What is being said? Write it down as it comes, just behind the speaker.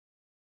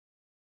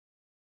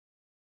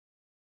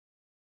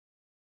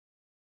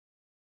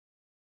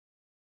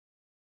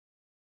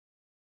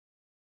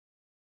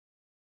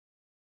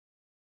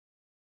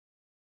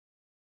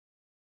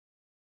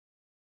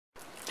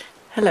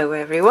Hello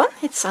everyone,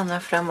 it's Anna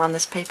from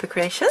Honest Paper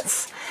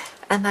Creations,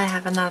 and I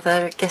have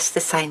another guest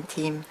design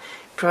team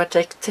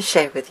project to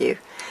share with you,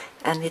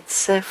 and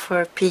it's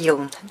for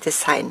Pion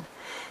Design,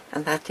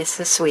 and that is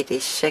a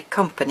Swedish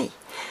company.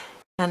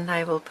 And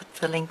I will put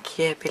the link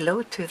here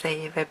below to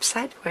the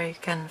website where you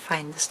can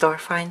find the store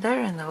finder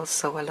and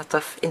also a lot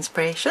of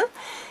inspiration,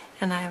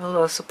 and I will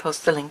also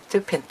post a link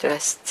to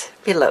Pinterest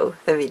below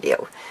the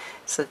video,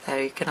 so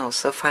there you can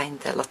also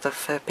find a lot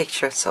of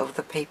pictures of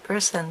the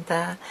papers and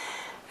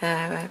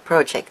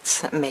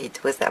projects made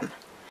with them.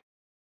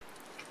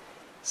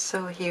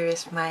 So here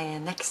is my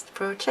next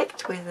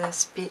project with a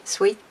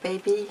sweet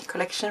baby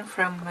collection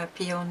from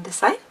Pion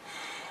Design,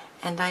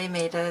 and I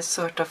made a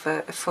sort of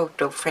a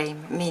photo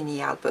frame mini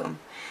album.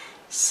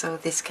 So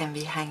this can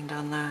be hanged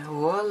on a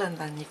wall, and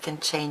then you can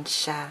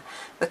change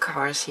the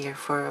covers here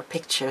for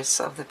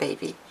pictures of the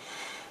baby.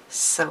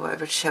 So I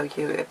will show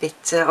you a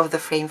bit of the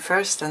frame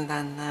first and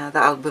then the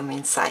album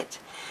inside.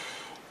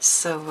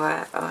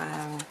 So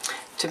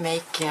to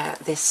make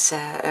this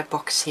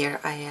box here,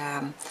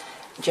 I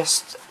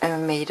just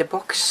made a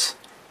box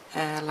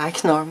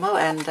like normal,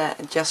 and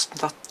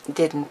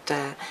didn't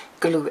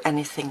glue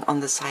anything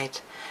on the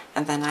side,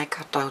 and then I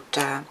cut out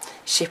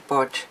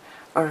chipboard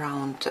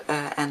around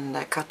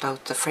and cut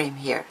out the frame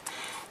here,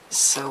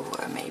 so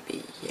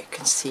maybe you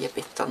can see a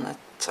bit on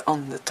it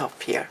on the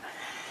top here.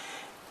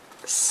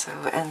 So,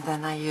 and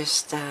then I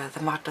used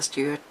the Martha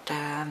Stewart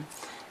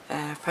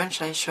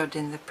punch I showed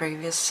in the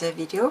previous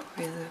video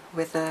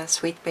with the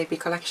Sweet Baby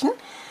collection,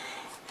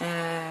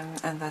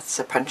 and that's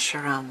a punch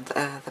around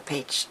the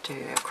page to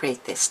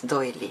create this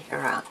doily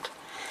around.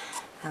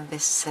 And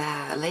this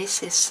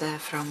lace is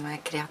from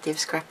Kreativ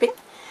Scrapping,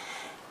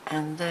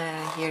 and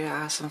here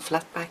are some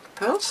flatback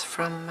pearls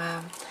from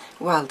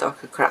Wild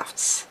Ochre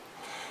Crafts,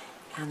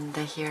 and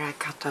here I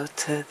cut out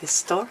this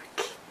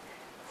stork.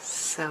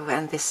 So,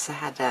 and this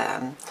had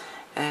a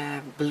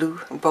blue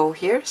bow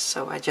here,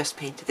 so I just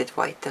painted it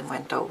white and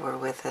went over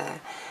with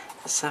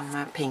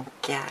some pink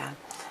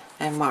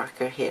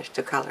marker here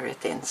to color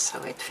it in,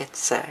 so it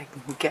fits a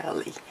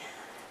girly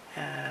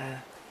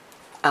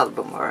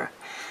album or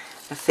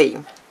a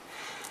theme.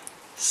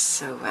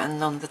 So,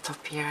 and on the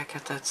top here I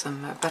cut out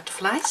some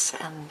butterflies,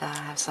 and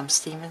have some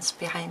stamens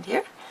behind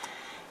here,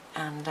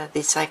 and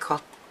this I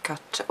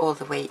cut all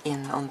the way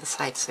in on the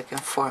side so I can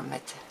form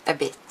it a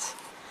bit.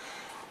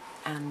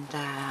 And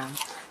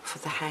for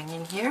the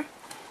hanging here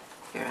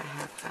I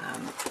have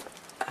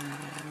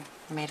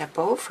made a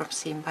bow from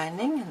seam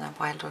binding and a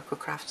Wild Ochre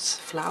Crafts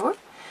flower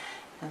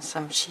and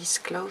some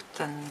cheesecloth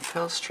and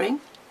pearl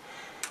string,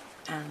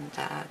 and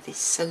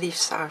these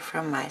leaves are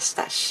from my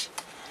stash.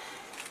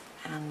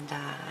 And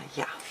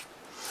yeah,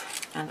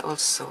 and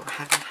also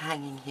have a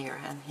hanging here,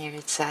 and here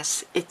it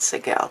says "It's a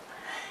Girl",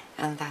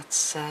 and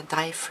that's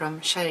dye from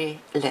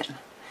cherry lin,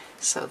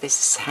 so this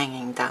is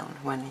hanging down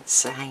when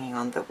it's hanging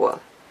on the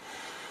wall.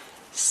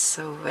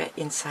 So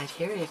inside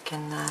here you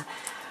can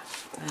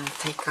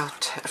take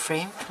out a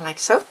frame like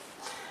so,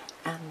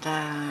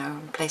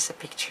 and place a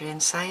picture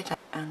inside,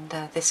 and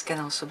this can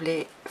also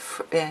be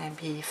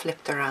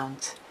flipped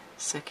around,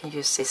 so you can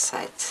use this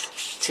side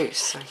too.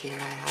 So here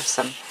I have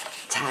some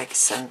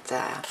tags and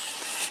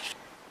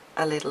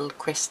a little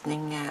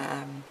christening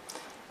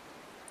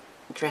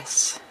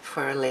dress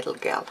for a little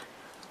girl.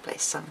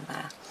 Place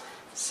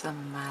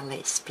some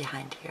lace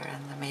behind here,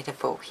 and I made a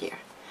bow here.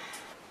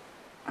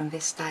 And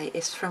this die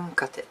is from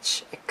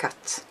Cottage, a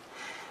cut.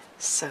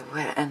 So,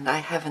 and I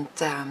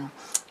haven't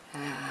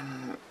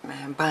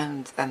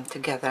bound them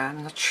together.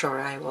 I'm not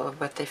sure I will,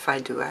 but if I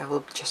do, I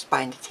will just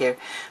bind it here.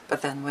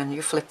 But then when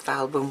you flip the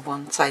album,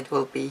 one side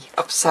will be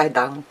upside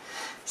down.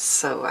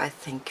 So I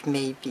think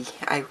maybe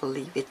I will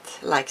leave it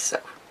like so.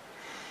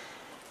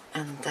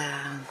 And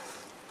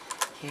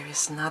here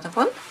is another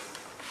one.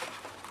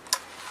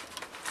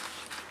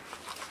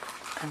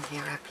 And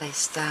here I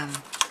placed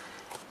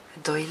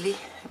doily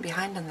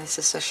behind, and this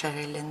is a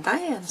cherry lin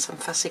die and some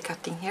fussy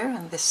cutting here,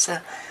 and this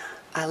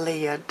I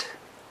layered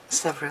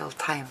several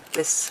times,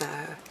 this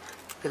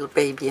little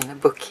baby in a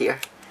book here,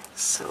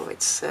 so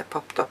it's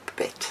popped up a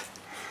bit,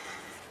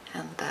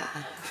 and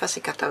fussy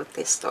cut out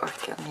this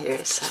stork, and here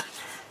is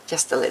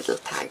just a little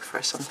tag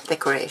for some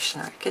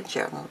decoration, or you can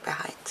journal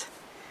behind.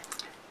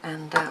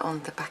 And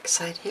on the back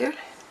side here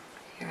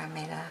I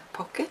made a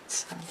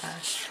pocket and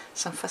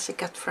some fussy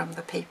cut from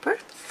the paper.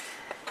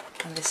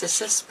 And this is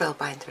a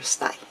Spellbinders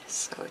die,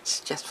 so it's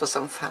just for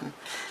some fun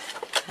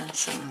and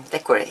some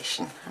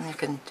decoration. And you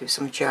can do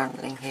some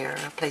journaling here,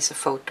 or place a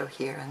photo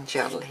here and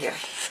journal here.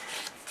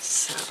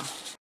 So,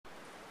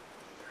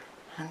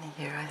 and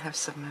here I have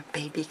some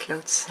baby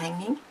clothes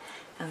hanging,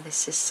 and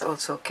this is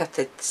also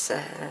Cottage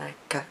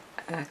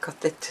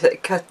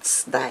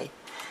cuts die,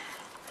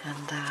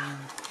 and I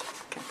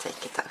can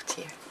take it out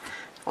here.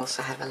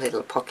 Also have a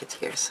little pocket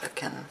here, so I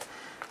can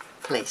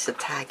place a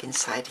tag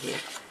inside here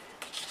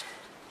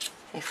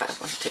if I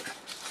want to.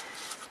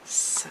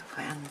 So,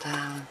 and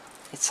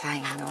it's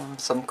hanging on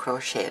some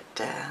crocheted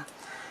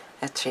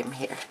trim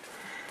here,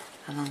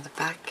 and on the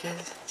back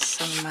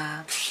some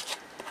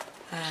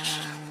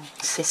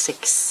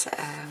Sizzix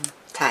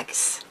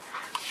tags.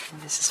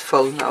 And this is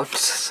full note,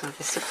 so this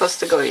is supposed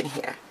to go in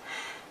here.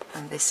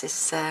 And this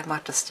is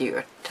Martha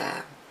Stewart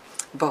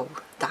bow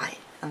die,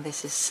 and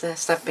this is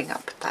Stamping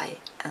Up die,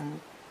 and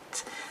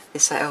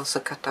this I also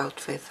cut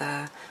out with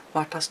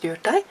Martha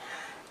Stewart die,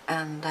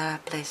 and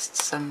placed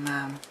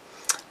some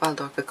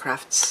Waldorf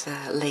Crafts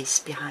lace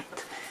behind.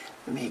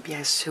 Maybe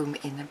I zoom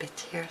in a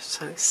bit here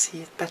so you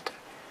see it better.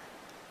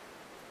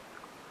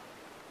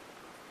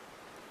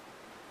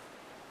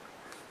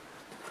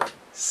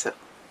 So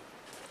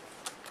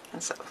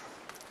and so.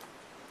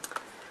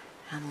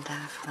 And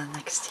for the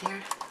next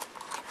here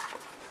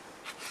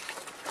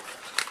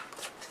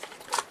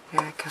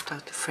I cut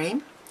out the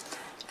frame,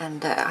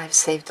 and I've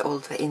saved all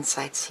the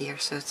insides here,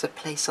 so it's a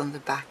place on the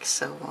back,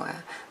 so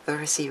the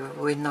receiver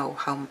will know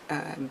how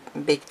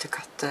big to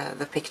cut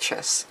the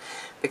pictures,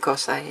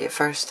 because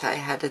first I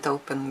had it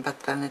open,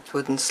 but then it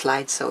wouldn't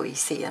slide so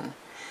easy, and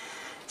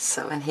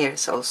here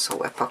is also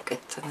a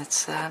pocket, and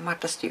it's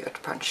Martha Stewart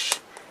punch,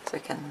 so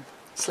you can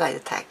slide a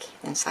tag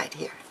inside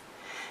here.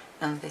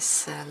 And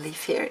this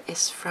leaf here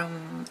is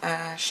from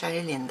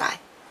Sherry Lynn die,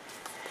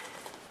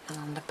 and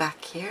on the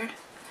back here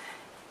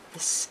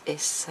this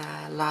is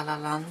La La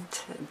Land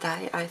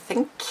die, I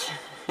think,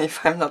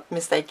 if I'm not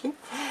mistaken,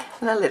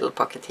 and a little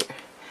pocket here,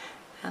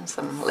 and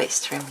some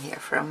lace trim here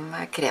from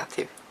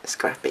Kreativ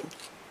Scrapping.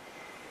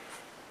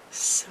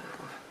 So,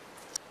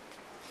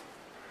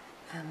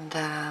 and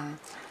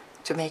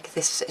to make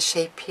this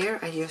shape here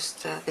I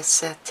used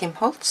this Tim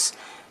Holtz.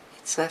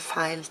 It's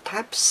file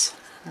tabs,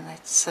 and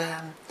it's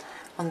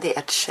on the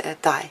edge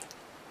die.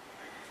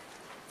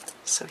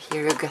 So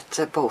here you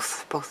get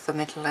both the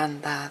middle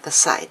and the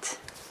side.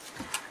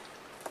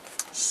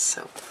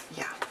 So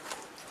yeah,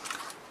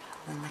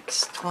 the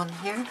next one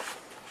here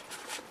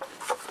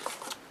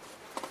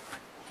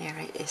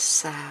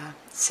is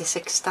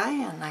Sizzix die,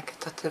 and I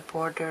cut out the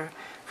border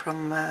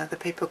from the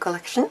paper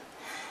collection,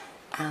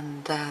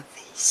 and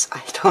these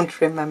I don't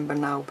remember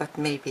now, but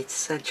maybe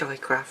it's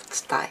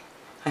Joycraft die,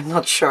 I'm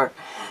not sure.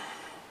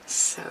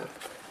 So,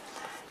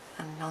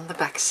 and on the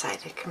back side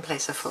you can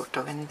place a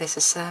photo, and this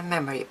is a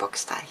memory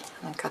box die,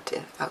 and cut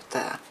out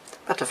the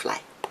butterfly.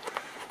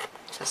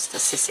 Just a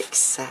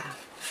Sizzix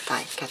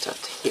die cut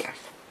out here,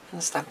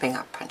 and Stamping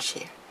Up punch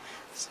here,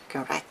 so you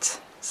can write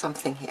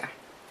something here.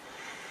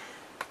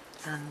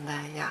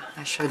 And yeah,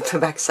 I showed the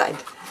back side.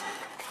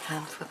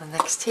 And for the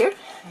next here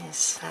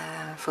is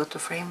a photo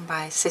frame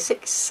by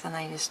Sizzix, and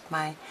I used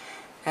my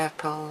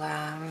Apple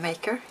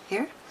maker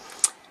here,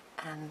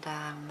 and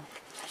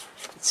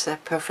it's a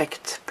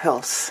perfect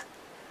pearls.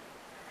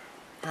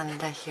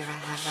 And here I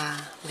have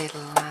a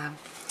little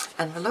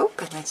envelope,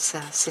 and it's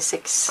a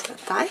Sizzix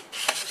die.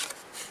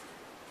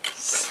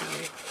 So,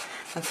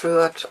 and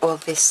throughout all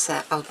this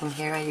album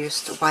here I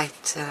used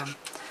white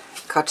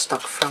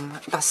cardstock from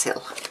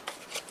Basil.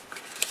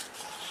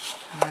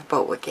 And a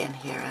bow again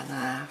here,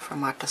 and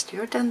from Martha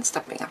Stewart and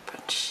Stamping Up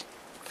punch.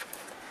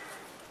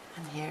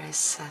 And here is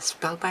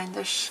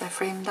Spellbinders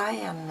frame die,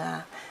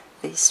 and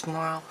these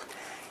small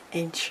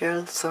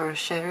angels or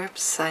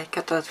cherubs I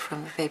cut out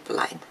from the paper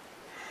line.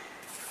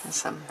 And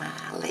some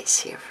lace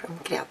here from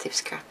Kreativ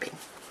Scrapping.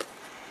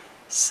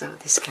 So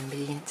this can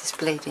be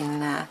displayed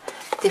in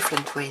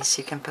different ways.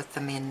 You can put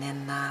them in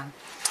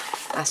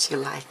as you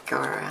like,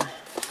 or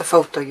a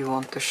photo you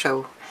want to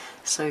show,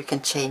 so you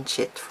can change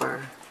it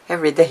for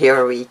every day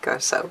or week or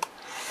so.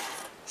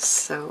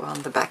 So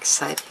on the back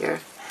side here,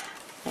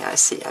 yeah, I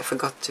see I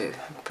forgot to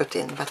put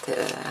in, but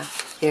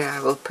here I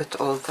will put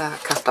all the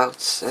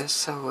cutouts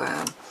so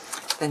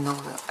they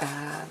know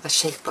the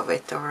shape of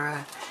it,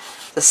 or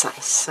the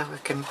size, so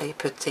it can be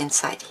put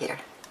inside here.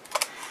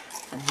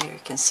 And here you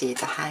can see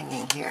the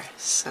hanging here,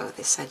 so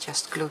this I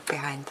just glued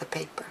behind the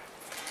paper.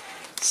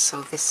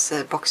 So this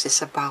box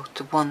is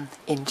about 1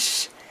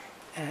 inch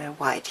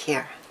wide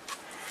here.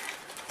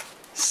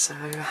 So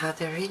I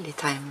had a really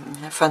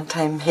fun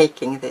time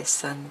making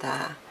this, and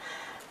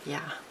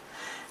yeah,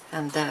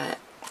 and I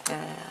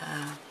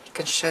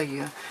can show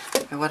you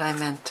what I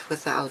meant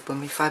with the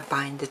album. If I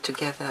bind it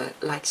together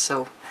like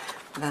so,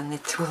 then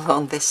it will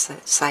on this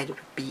side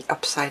be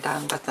upside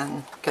down, but then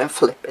you can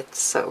flip it,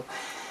 so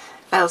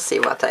I'll see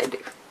what I do.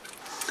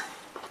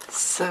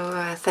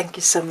 So thank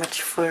you so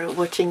much for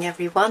watching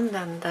everyone,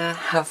 and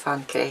have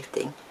fun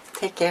creating.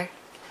 Take care.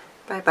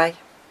 Bye bye.